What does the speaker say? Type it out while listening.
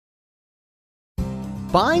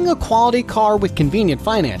Buying a quality car with convenient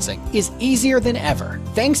financing is easier than ever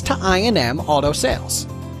thanks to I&M Auto Sales.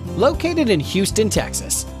 Located in Houston,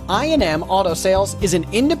 Texas, I&M Auto Sales is an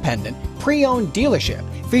independent, pre-owned dealership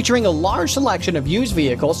featuring a large selection of used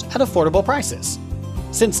vehicles at affordable prices.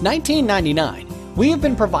 Since 1999, we have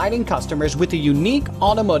been providing customers with a unique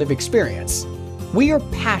automotive experience. We are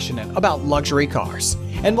passionate about luxury cars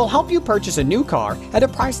and will help you purchase a new car at a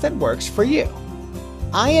price that works for you.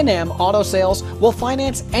 I&M Auto Sales will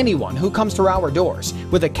finance anyone who comes through our doors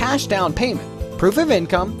with a cash down payment, proof of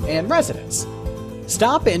income, and residence.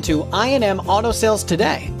 Stop into I&M Auto Sales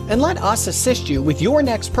today and let us assist you with your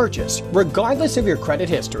next purchase regardless of your credit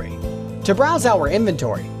history. To browse our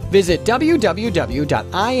inventory, visit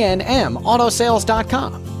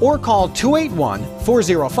www.inmautosales.com or call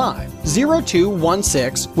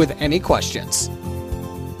 281-405-0216 with any questions.